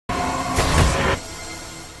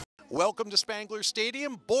Welcome to Spangler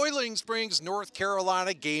Stadium, Boiling Springs, North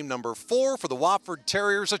Carolina, game number 4 for the Wofford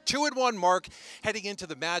Terriers, a 2-1 mark heading into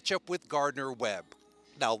the matchup with Gardner-Webb.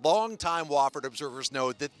 Now, longtime Wofford observers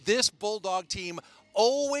know that this Bulldog team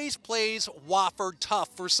always plays Wofford tough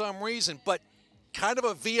for some reason, but kind of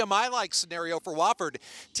a VMI-like scenario for Wofford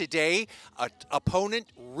today. An opponent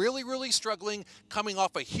really struggling, coming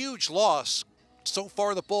off a huge loss. So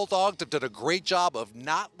far, the Bulldogs have done a great job of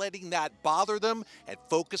not letting that bother them and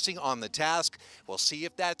focusing on the task. We'll see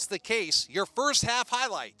if that's the case. Your first half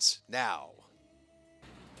highlights now.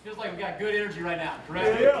 Feels like we got good energy right now,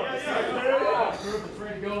 correct? Yeah. Group is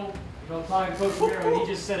ready to go. I'm talking to Coach Romero, and he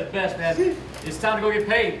just said it best, man. It's time to go get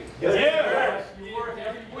paid. Yeah. You work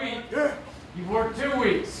every week. You work 2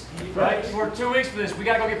 weeks, right? You work 2 weeks for this. We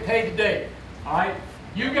got to go get paid today, all right?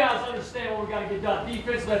 You guys understand what we got to get done.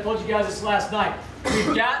 Defensively, I told you guys this last night.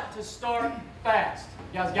 We've got to start fast.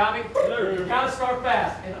 You guys got me? We've got to start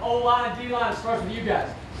fast. And O-line and D-line starts with you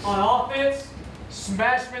guys. On offense,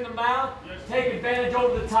 smash them in the mouth, take advantage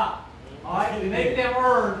over the top. All right? Make them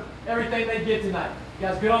earn everything they get tonight. You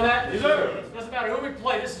guys good on that? Yes, sir. It doesn't matter who we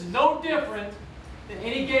play. This is no different than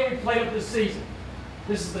any game we played up this season.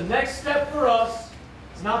 This is the next step for us.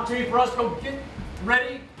 It's an opportunity for us to go get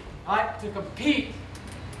ready, all right, to compete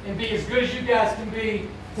and be as good as you guys can be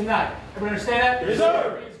tonight. Everybody understand that? Yes,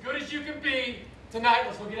 sir. Be as good as you can be tonight.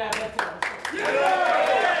 Let's go get after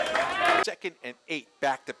that. Second and 8,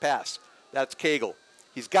 back to pass. That's Cagle.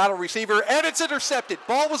 He's got a receiver, and it's intercepted.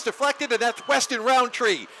 Ball was deflected, and that's Weston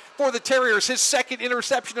Roundtree for the Terriers. His second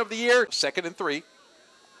interception of the year. 2nd and 3.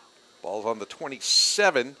 Ball's on the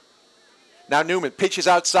 27. Now Newman pitches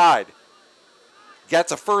outside.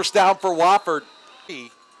 Gets a first down for Wofford.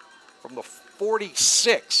 From the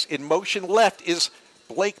 46, in motion left is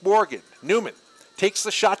Blake Morgan. Newman takes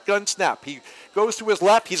the shotgun snap. He goes to his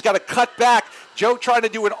left. He's got to cut back. Joe trying to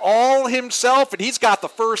do it all himself, and he's got the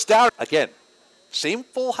first down. Again, same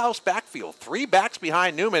full house backfield. 3 backs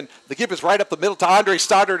behind Newman. The give is right up the middle to Andre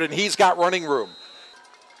Stoddard, and he's got running room.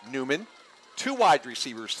 Newman, 2 wide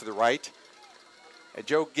receivers to the right. And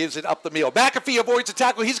Joe gives it up the middle. McAfee avoids a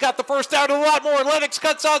tackle. He's got the first down and a lot more. Lennox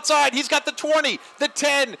cuts outside. He's got the 20, the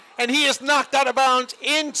 10, and he is knocked out of bounds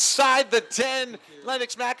inside the 10.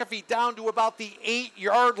 Lennox McAfee down to about the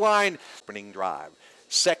 8-yard line. Opening drive.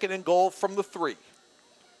 2nd and goal from the 3.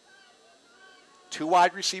 2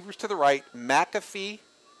 wide receivers to the right. McAfee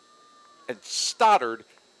and Stoddard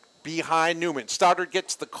behind Newman. Stoddard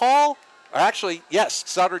gets the call. Actually, yes,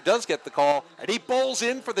 Stoddard does get the call, and he bowls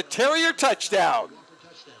in for the Terrier touchdown.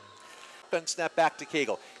 And snap back to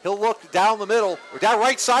Cagle. He'll look down the middle, or down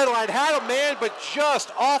right sideline, had a man, but just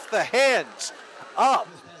off the hands up.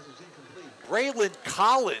 Braylon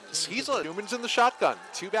Collins, Newman's in the shotgun.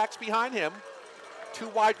 2 backs behind him, 2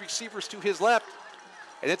 wide receivers to his left,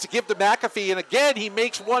 and it's a give to McAfee, and again, he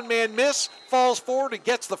makes one man miss, falls forward, and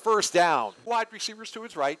gets the first down. Wide receivers to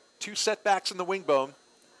his right, 2 setbacks in the wing bone.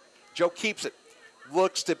 Joe keeps it,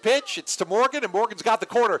 looks to pitch, it's to Morgan, and Morgan's got the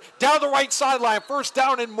corner. Down the right sideline, first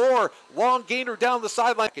down and more. Long gainer down the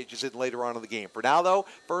sideline. Is in later on in the game. For now, though,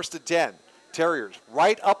 1st and 10. Terriers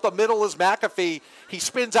right up the middle is McAfee. He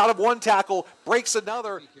spins out of one tackle, breaks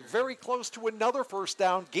another, very close to another first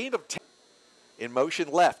down, gain of 10. In motion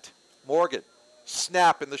left, Morgan,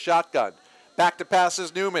 snap in the shotgun. Back to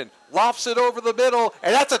passes Newman, lofts it over the middle,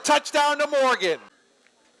 and that's a touchdown to Morgan.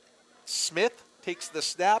 Smith takes the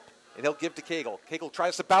snap, and he'll give to Cagle. Cagle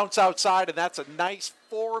tries to bounce outside, and that's a nice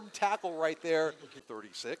form tackle right there.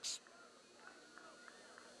 36.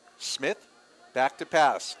 Smith, back to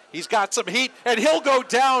pass. He's got some heat, and he'll go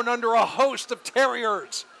down under a host of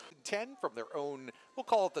Terriers. 10 from their own, we'll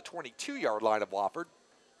call it the 22-yard line of Wofford.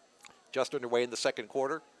 Just underway in the 2nd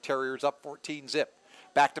quarter. Terriers up 14-zip.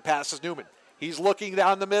 Back to pass is Newman. He's looking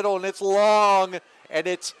down the middle, and it's long, and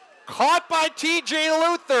it's caught by T.J.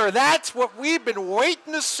 Luther. That's what we've been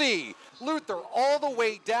waiting to see. Luther all the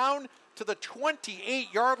way down to the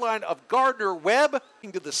 28-yard line of Gardner-Webb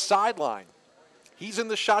to the sideline. He's in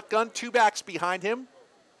the shotgun, 2 backs behind him.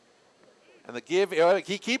 And the give,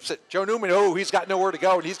 he keeps it. Joe Newman, he's got nowhere to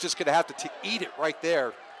go, and he's just going to have to eat it right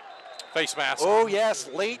there. Face mask. Oh, yes,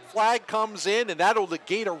 late flag comes in, and that'll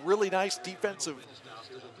negate a really nice defensive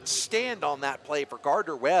stand on that play for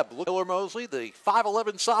Gardner-Webb. Miller Mosley, the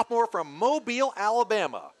 5'11 sophomore from Mobile,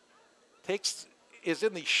 Alabama, is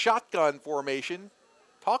in the shotgun formation.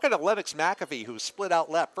 Talking to Lennox McAfee, who's split out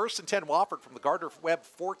left. 1st and 10 Wofford from the Gardner-Webb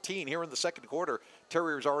 14 here in the 2nd quarter.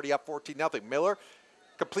 Terriers already up 14-0. Miller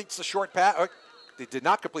completes the short pass. They did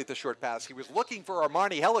not complete the short pass. He was looking for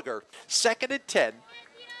Armani Helliger. 2nd and 10.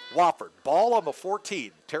 Wofford, ball on the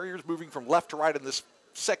 14. Terriers moving from left to right in this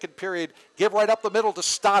second period. Give right up the middle to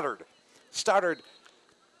Stoddard. Stoddard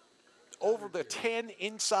over the 10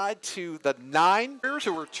 inside to the 9.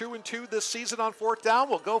 Who are 2-2 this season on fourth down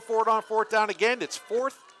will go for it on fourth down again. It's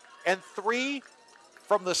 4th and 3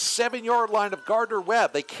 from the 7-yard line of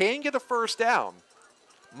Gardner-Webb. They can get a first down.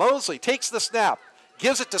 Mosley takes the snap,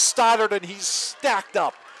 gives it to Stoddard, and he's stacked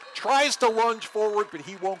up. Tries to lunge forward, but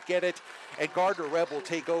he won't get it, and Gardner-Webb will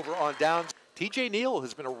take over on downs. TJ Neal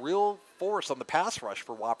has been a real force on the pass rush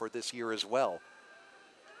for Wofford this year as well.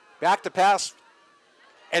 Back to pass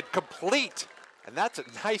and complete, and that's a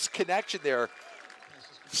nice connection there.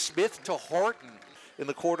 Smith to Horton in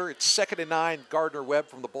the quarter. It's 2nd and 9, Gardner-Webb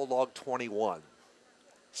from the Bulldog 21.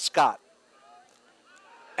 Scott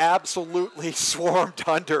absolutely swarmed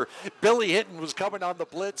under. Billy Hinton was coming on the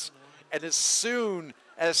blitz, and as soon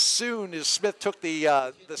as Smith took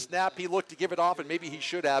the snap, he looked to give it off, and maybe he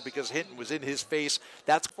should have because Hinton was in his face.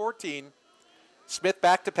 That's 14. Smith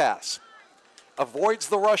back to pass. Avoids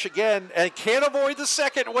the rush again and can't avoid the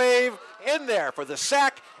second wave. In there for the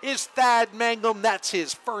sack is Thad Mangum. That's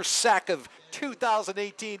his first sack of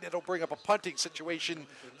 2018. It'll bring up a punting situation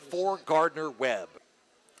for Gardner-Webb.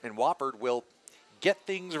 And Wofford will get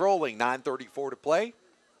things rolling. 9:34 to play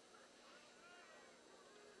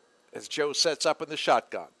as Joe sets up in the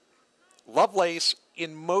shotgun. Lovelace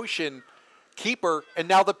in motion, keeper, and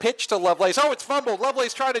now the pitch to Lovelace. Oh, it's fumbled.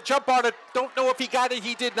 Lovelace trying to jump on it. Don't know if he got it.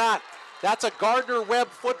 He did not. That's a Gardner-Webb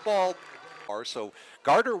football. So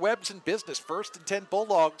Gardner-Webb's in business. 1st and 10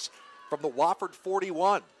 Bulldogs from the Wofford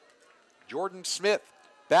 41. Jordan Smith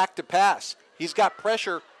back to pass. He's got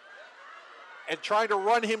pressure and trying to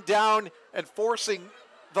run him down and forcing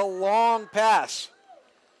the long pass.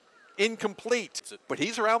 Incomplete, but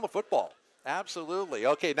he's around the football. Absolutely.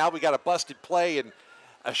 Okay, now we got a busted play and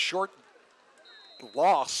a short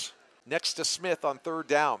loss next to Smith on 3rd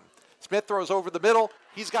down. Smith throws over the middle.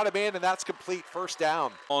 He's got a man, and that's complete. 1st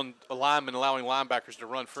down. On a lineman, allowing linebackers to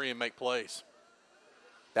run free and make plays.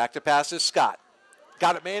 Back to pass is Scott.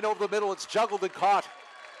 Got a man over the middle. It's juggled and caught.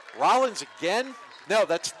 Rollins again? No,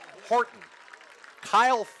 that's Horton.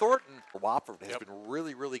 Kyle Thornton. Wofford has been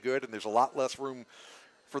really, really good, and there's a lot less room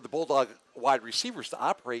for the Bulldog wide receivers to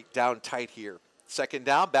operate down tight here. 2nd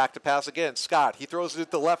down, back to pass again. Scott, he throws it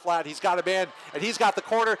at the left flat. He's got a man, and he's got the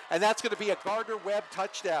corner, and that's going to be a Gardner-Webb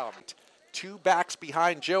touchdown. 2 backs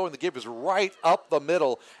behind Joe, and the give is right up the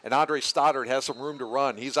middle, and Andre Stoddard has some room to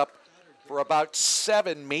run. He's up for about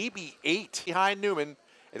 7, maybe 8 behind Newman,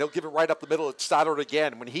 and he'll give it right up the middle at Stoddard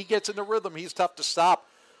again. When he gets in the rhythm, he's tough to stop.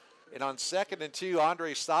 And on 2nd and 2,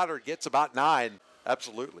 Andre Stoddard gets about 9.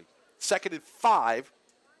 Absolutely. 2nd and 5.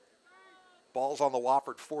 Ball's on the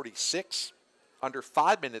Wofford 46. Under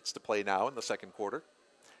 5 minutes to play now in the second quarter.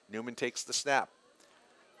 Newman takes the snap.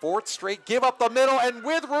 4th straight, give up the middle, and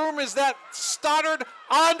with room is that Stoddard.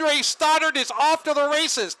 Andre Stoddard is off to the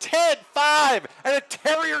races. 10-5 and a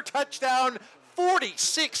Terrier touchdown.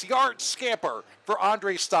 46-yard scamper for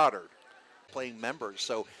Andre Stoddard. Playing members,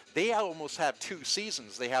 so they almost have 2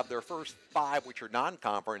 seasons. They have their first 5, which are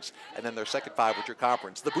non-conference, and then their second 5, which are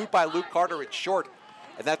conference. The boot by Luke Carter, it's short,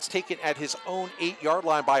 and that's taken at his own 8-yard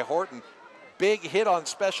line by Horton. Big hit on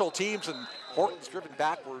special teams, and Horton's driven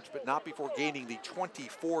backwards, but not before gaining the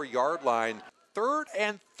 24-yard line. 3rd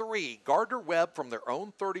and 3, Gardner-Webb from their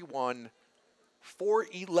own 31,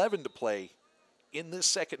 4:11 to play in this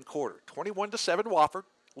second quarter. 21-7 Wofford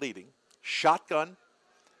leading. Shotgun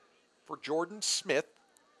for Jordan Smith.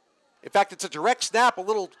 In fact, it's a direct snap, a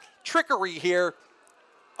little trickery here.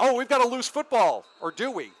 Oh, we've got a loose football, or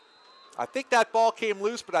do we? I think that ball came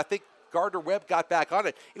loose, but I think Gardner-Webb got back on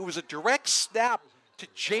it. It was a direct snap to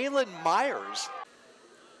Jalen Myers.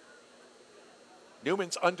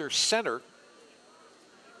 Newman's under center.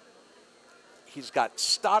 He's got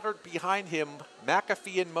Stoddard behind him,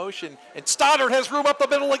 McAfee in motion, and Stoddard has room up the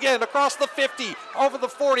middle again, across the 50, over the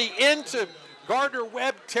 40, into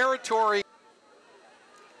Gardner-Webb territory.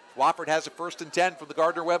 Wofford has a 1st and 10 from the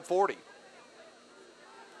Gardner-Webb 40.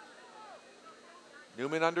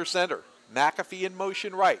 Newman under center. McAfee in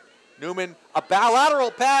motion right. Newman, a bilateral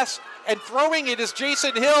pass, and throwing it is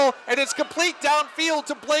Jason Hill, and it's complete downfield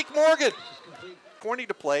to Blake Morgan. 20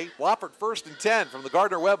 to play. Wofford 1st and 10 from the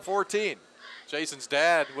Gardner-Webb 14. Jason's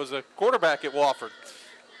dad was a quarterback at Wofford,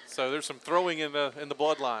 so there's some throwing in the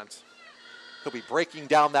bloodlines. He'll be breaking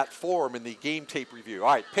down that form in the game tape review.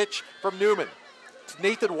 All right, pitch from Newman. It's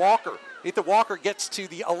Nathan Walker. Nathan Walker gets to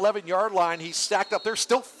the 11-yard line. He's stacked up. They're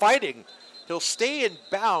still fighting. He'll stay in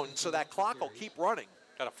bounds, so that clock will keep running.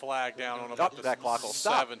 Got a flag down on him. That clock will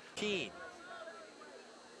stop. 17.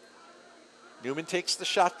 Newman takes the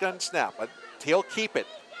shotgun snap. He'll keep it.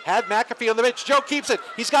 Had McAfee on the bench. Joe keeps it.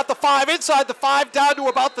 He's got the 5 inside the 5 down to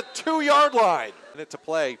about the 2-yard line. Minute to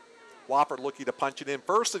play. Wofford looking to punch it in.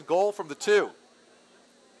 1st and goal from the 2.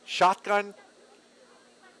 Shotgun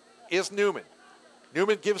is Newman.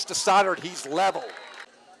 Newman gives to Stoddard. He's level.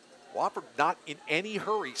 Wofford not in any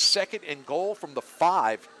hurry. 2nd and goal from the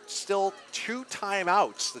 5. Still 2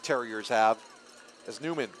 timeouts the Terriers have as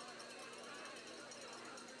Newman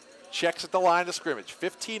checks at the line of scrimmage.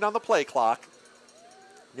 15 on the play clock.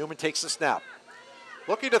 Newman takes the snap.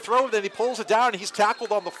 Looking to throw, then he pulls it down. He's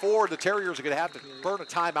tackled on the 4. The Terriers are going to have to burn a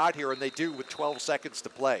timeout here, and they do with 12 seconds to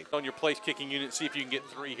play. On your place kicking unit, see if you can get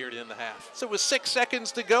 3 here to end the half. So with 6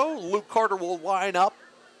 seconds to go, Luke Carter will line up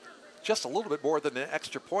just a little bit more than an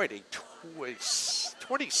extra point. A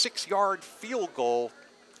 26-yard field goal.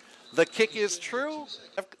 The kick is true.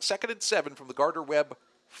 2nd and 7 from the Gardner-Webb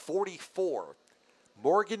 44.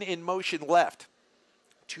 Morgan in motion left.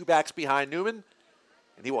 2 backs behind Newman.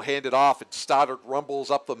 And he will hand it off, and Stoddard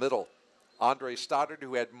rumbles up the middle. Andre Stoddard,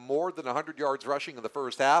 who had more than 100 yards rushing in the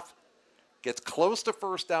first half, gets close to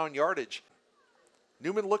first down yardage.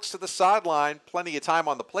 Newman looks to the sideline, plenty of time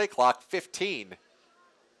on the play clock, 15,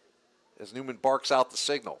 as Newman barks out the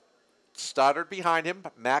signal. Stoddard behind him,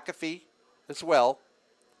 McAfee as well.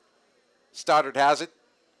 Stoddard has it,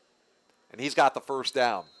 and he's got the first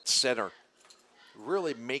down. Center.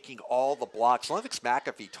 Really making all the blocks. Lennox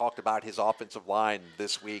McAfee talked about his offensive line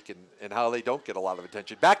this week and how they don't get a lot of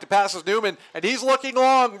attention. Back to passes Newman, and he's looking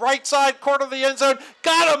long. Right side corner of the end zone.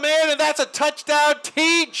 Got him in, and that's a touchdown.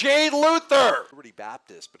 T.J. Luther. Liberty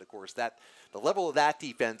Baptist, but of course the level of that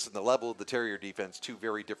defense and the level of the Terrier defense, 2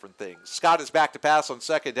 very different things. Scott is back to pass on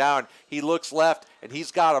 2nd down. He looks left, and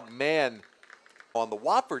he's got a man on the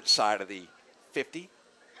Wofford side of the 50,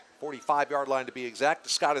 45-yard line to be exact.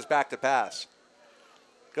 Scott is back to pass.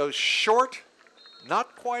 Goes short,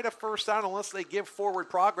 not quite a first down unless they give forward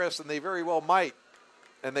progress, and they very well might,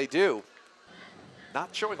 and they do.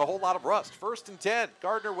 Not showing a whole lot of rust. 1st and 10,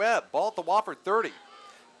 Gardner-Webb, ball at the Wofford 30.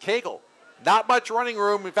 Cagle, not much running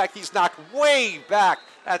room. In fact, he's knocked way back.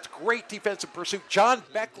 That's great defensive pursuit. John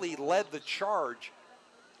Beckley led the charge.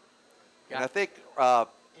 And I think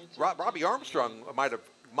Robbie Armstrong might have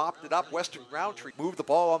mopped it up. Western Roundtree moved the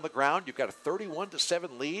ball on the ground. You've got a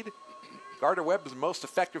 31-7 lead. Gardner-Webb is most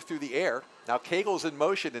effective through the air. Now Cagle's in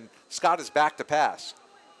motion, and Scott is back to pass.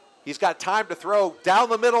 He's got time to throw down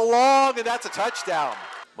the middle long, and that's a touchdown.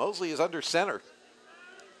 Mosley is under center.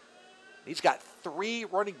 He's got 3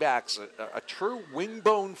 running backs, a true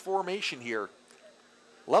wingbone formation here.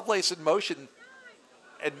 Lovelace in motion,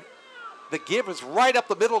 and the give is right up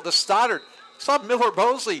the middle to Stoddard. Saw Miller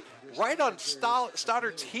Mosley right on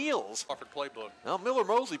Stoddard's heels. Playbook. Now, Miller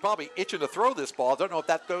Mosley probably itching to throw this ball. I don't know if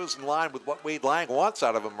that goes in line with what Wade Lang wants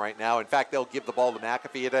out of him right now. In fact, they'll give the ball to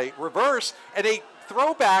McAfee at a reverse and a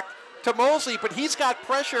throwback to Mosley, but he's got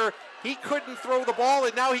pressure. He couldn't throw the ball,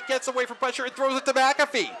 and now he gets away from pressure and throws it to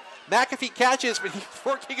McAfee. McAfee catches, but he's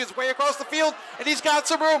working his way across the field, and he's got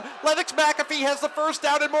some room. Lennox McAfee has the first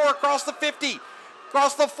down and more across the 50,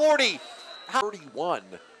 across the 40. 31.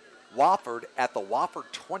 Wofford at the Wofford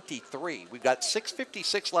 23. We've got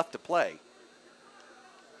 6:56 left to play.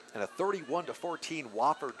 And a 31-14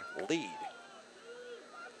 Wofford lead.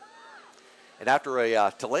 And after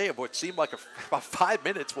a delay of what seemed like about 5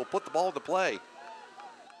 minutes, we'll put the ball into play.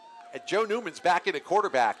 And Joe Newman's back in at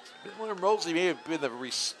quarterback. Miller Mosley may have been the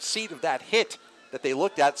receipt of that hit that they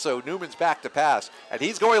looked at, so Newman's back to pass. And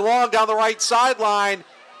he's going long down the right sideline.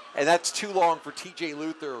 And that's too long for T.J.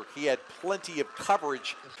 Luther. He had plenty of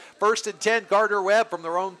coverage. 1st and 10, Gardner-Webb from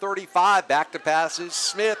their own 35. Back to passes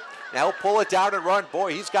Smith. Now he'll pull it down and run.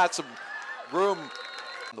 Boy, he's got some room.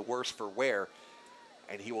 The worse for wear.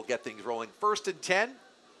 And he will get things rolling. 1st and 10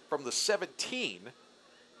 from the 17.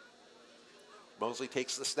 Mosley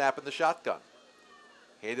takes the snap in the shotgun.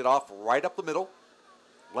 Handed off right up the middle.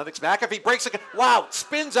 Lennox McAfee breaks it. Wow,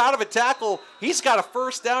 spins out of a tackle. He's got a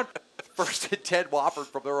first down. 1st and 10, Wofford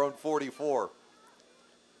from their own 44.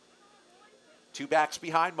 2 backs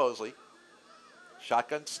behind Mosley.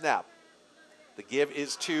 Shotgun snap. The give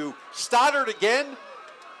is to Stoddard again,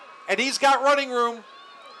 and he's got running room.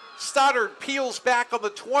 Stoddard peels back on the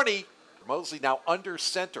 20. Mosley now under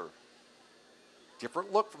center.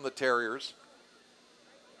 Different look from the Terriers.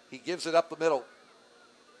 He gives it up the middle.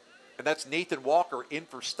 And that's Nathan Walker in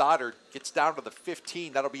for Stoddard. Gets down to the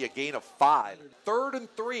 15. That'll be a gain of 5. 3rd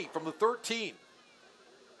and 3 from the 13.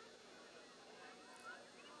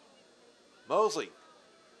 Mosley.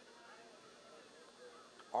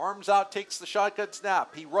 Arms out, takes the shotgun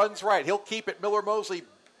snap. He runs right. He'll keep it. Miller Mosley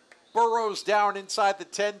burrows down inside the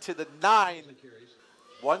 10 to the 9.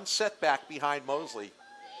 1 setback behind Mosley.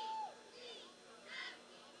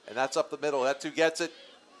 And that's up the middle. That's who gets it.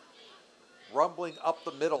 Rumbling up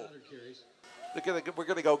the middle. We're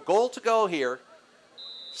going to go goal to go here.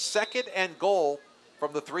 Second and goal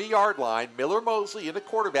from the 3-yard line. Miller Mosley in the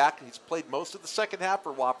quarterback. He's played most of the second half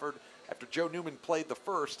for Wofford after Joe Newman played the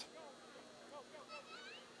first.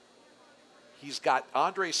 He's got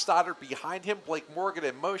Andre Stoddard behind him. Blake Morgan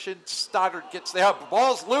in motion. Stoddard gets the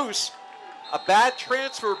ball's loose. A bad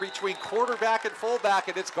transfer between quarterback and fullback,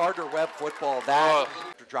 and it's Gardner-Webb football. That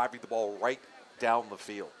after driving the ball right down the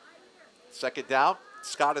field. Second down.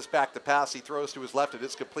 Scott is back to pass. He throws to his left, and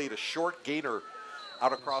it's complete. A short gainer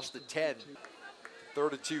out across the 10.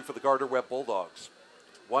 3rd and 2 for the Gardner-Webb Bulldogs.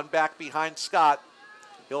 One back behind Scott.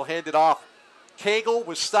 He'll hand it off. Cagle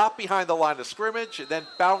was stopped behind the line of scrimmage and then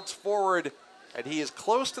bounced forward, and he is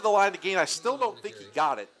close to the line to gain. I still don't think he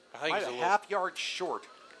got it. Might a half yard short.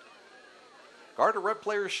 Gardner-Webb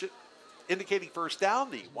players indicating first down.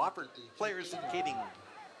 The Wofford players indicating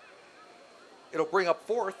it'll bring up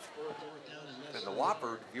 4th. And the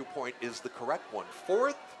Wofford viewpoint is the correct one.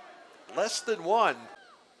 4th, less than 1.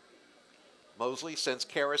 Mosley sends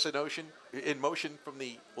Karras in motion from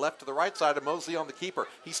the left to the right side, and Mosley on the keeper.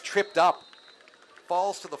 He's tripped up,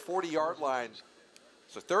 falls to the 40-yard line.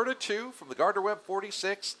 So 3rd and 2 from the Gardner-Webb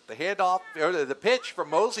 46. The handoff, or the pitch from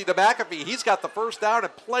Mosley to McAfee. He's got the first down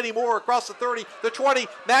and plenty more across the 30, the 20.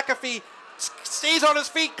 McAfee stays on his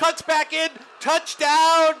feet, cuts back in.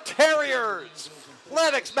 Touchdown, Terriers.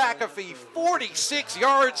 Lennox McAfee, 46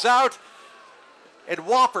 yards out. And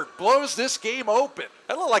Wofford blows this game open.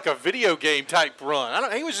 That looked like a video game type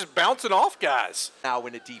run. He was just bouncing off guys. Now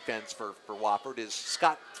in the defense for Wofford is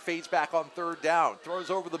Scott fades back on 3rd down. Throws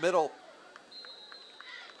over the middle.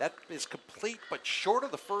 That is complete, but short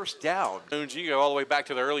of the first down. You go all the way back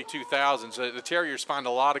to the early 2000s. The Terriers find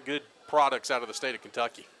a lot of good products out of the state of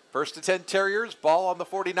Kentucky. 1st and 10 Terriers, ball on the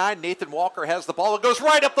 49. Nathan Walker has the ball. It goes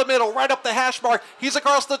right up the middle, right up the hash mark. He's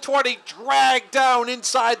across the 20, dragged down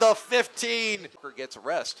inside the 15. Walker gets a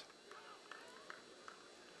rest.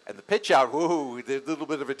 And the pitch out, woo, a little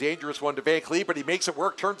bit of a dangerous one to Van Cleve, but he makes it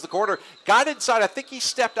work, turns the corner. Got inside, I think he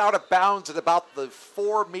stepped out of bounds at about the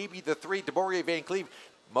 4, maybe the 3, DeMaurier Van Cleve.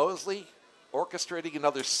 Mosley orchestrating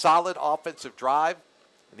another solid offensive drive,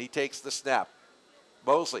 and he takes the snap.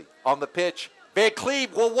 Mosley on the pitch. Van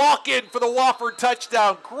Cleve will walk in for the Wofford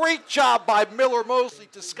touchdown. Great job by Miller Mosley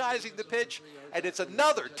disguising the pitch, and it's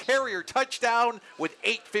another Terrier touchdown with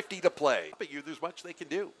 8:50 to play. But there's much they can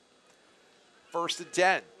do. 1st and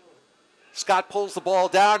 10. Scott pulls the ball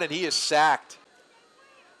down, and he is sacked.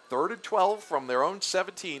 3rd and 12 from their own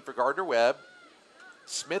 17 for Gardner-Webb.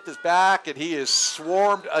 Smith is back, and he is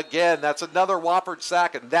swarmed again. That's another Wofford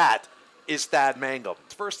sack, and that is Thad Mangum.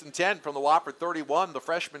 It's 1st and 10 from the Wofford 31, the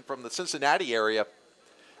freshman from the Cincinnati area.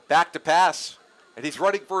 Back to pass, and he's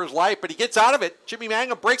running for his life, but he gets out of it. Jimmy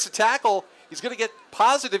Mangum breaks a tackle. He's going to get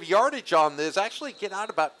positive yardage on this, actually get out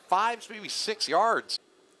about 5, maybe 6 yards.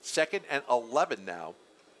 2nd and 11 now.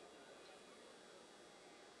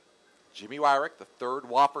 Jimmy Wyrick, the 3rd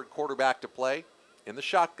Wofford quarterback to play in the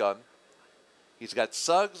shotgun. He's got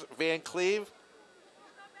Suggs, Van Cleve,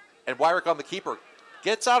 and Wyrick on the keeper.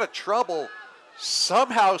 Gets out of trouble,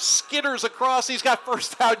 somehow skitters across. He's got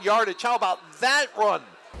first down yardage. How about that run?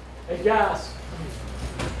 Hey guys,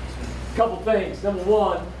 a couple things. Number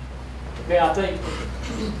one, okay, I think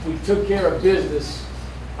we took care of business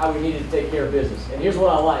how we needed to take care of business. And here's what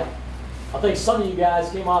I like. I think some of you guys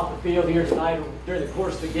came off the field here tonight during the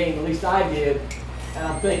course of the game, at least I did, and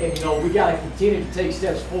I'm thinking, we got to continue to take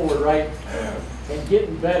steps forward, right? And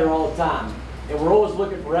getting better all the time. And we're always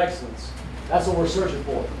looking for excellence. That's what we're searching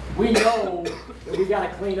for. We know that we got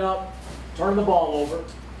to clean up, turn the ball over,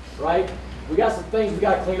 right? We got some things we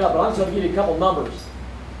got to clean up, but I'm just going to give you a couple numbers.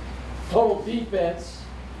 Total defense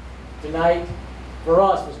tonight for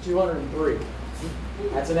us was 203.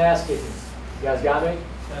 That's an ass kicking. You guys got me?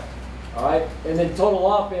 All right. And then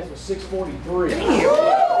total offense was 643.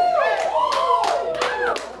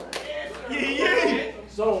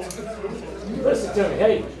 So, listen to me.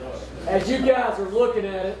 Hey, as you guys are looking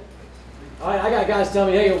at it, all right, I got guys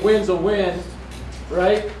telling me, hey, a win's a win,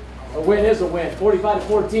 right? A win is a win.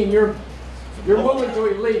 45-14, you're moving to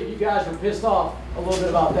elite. You guys are pissed off a little bit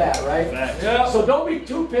about that, right? Yeah. So don't be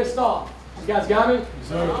too pissed off. You guys got me?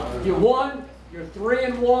 You won. You're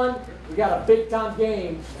 3-1. We got a big-time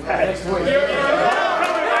game next week.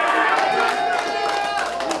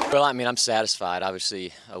 Well, I mean, I'm satisfied.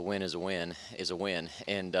 Obviously, a win is a win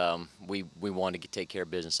and we wanted to take care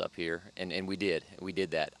of business up here, and we did. We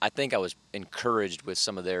did that. I think I was encouraged with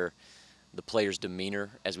some of the players' demeanor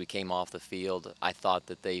as we came off the field. I thought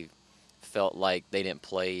that they felt like they didn't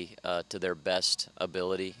play to their best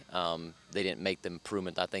ability. They didn't make the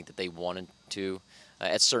improvement I think that they wanted to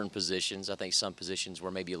at certain positions. I think some positions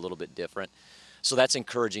were maybe a little bit different. So that's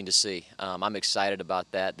encouraging to see. I'm excited about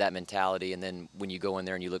that mentality. And then when you go in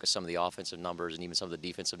there and you look at some of the offensive numbers and even some of the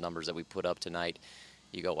defensive numbers that we put up tonight,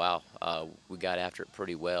 you go, wow, we got after it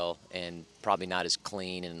pretty well, and probably not as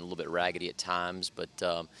clean and a little bit raggedy at times, but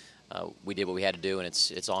we did what we had to do, and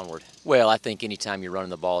it's onward. Well, I think anytime you're running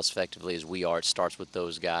the ball as effectively as we are, it starts with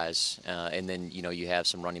those guys, and then you have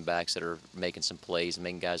some running backs that are making some plays and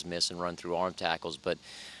making guys miss and run through arm tackles. But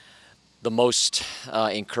the most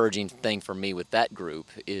encouraging thing for me with that group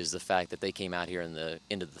is the fact that they came out here in the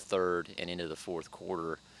end of the third and into the fourth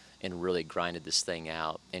quarter and really grinded this thing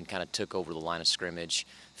out and kind of took over the line of scrimmage,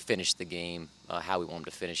 finished the game how we wanted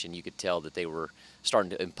to finish, and you could tell that they were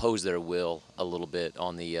starting to impose their will a little bit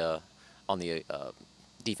on the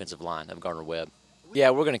defensive line of Gardner-Webb.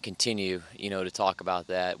 Yeah, we're going to continue, to talk about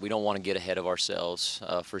that. We don't want to get ahead of ourselves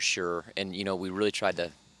for sure, and we really tried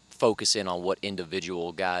to focus in on what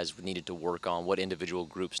individual guys needed to work on, what individual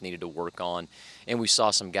groups needed to work on, and we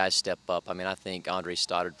saw some guys step up. I mean, I think Andre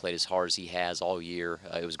Stoddard played as hard as he has all year.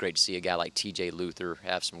 It was great to see a guy like T.J. Luther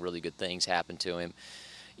have some really good things happen to him.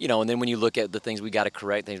 And then when you look at the things we got to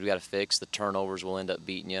correct, things we got to fix, the turnovers will end up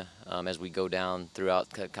beating you as we go down throughout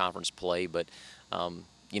conference play. But,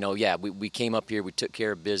 yeah, we came up here, we took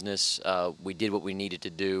care of business, we did what we needed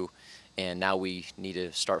to do, and now we need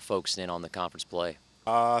to start focusing in on the conference play.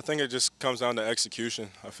 I think it just comes down to execution.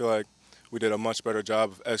 I feel like we did a much better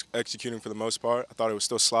job of executing for the most part. I thought it was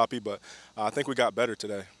still sloppy, but I think we got better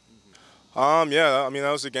today. Yeah, I mean,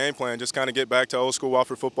 that was the game plan, just kind of get back to old school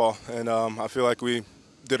Wofford football, and I feel like we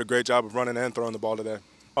did a great job of running and throwing the ball today.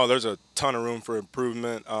 Oh, there's a ton of room for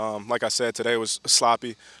improvement. Like I said, today was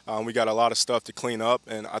sloppy. We got a lot of stuff to clean up,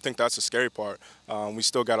 and I think that's the scary part. We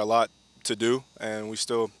still got a lot to do, and we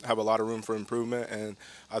still have a lot of room for improvement, and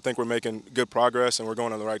I think we're making good progress and we're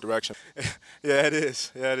going in the right direction. Yeah, it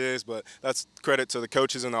is, but that's credit to the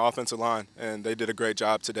coaches and the offensive line, and they did a great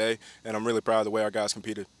job today, and I'm really proud of the way our guys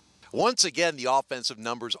competed. Once again, the offensive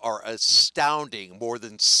numbers are astounding. More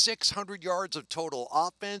than 600 yards of total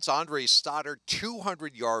offense. Andre Stoddard,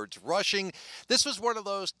 200 yards rushing. This was one of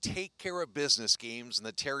those take care of business games, and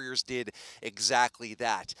the Terriers did exactly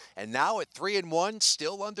that. And now at 3-1,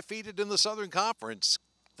 still undefeated in the Southern Conference,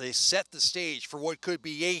 they set the stage for what could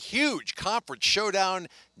be a huge conference showdown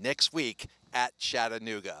next week at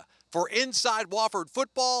Chattanooga. For Inside Wofford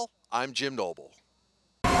Football, I'm Jim Noble.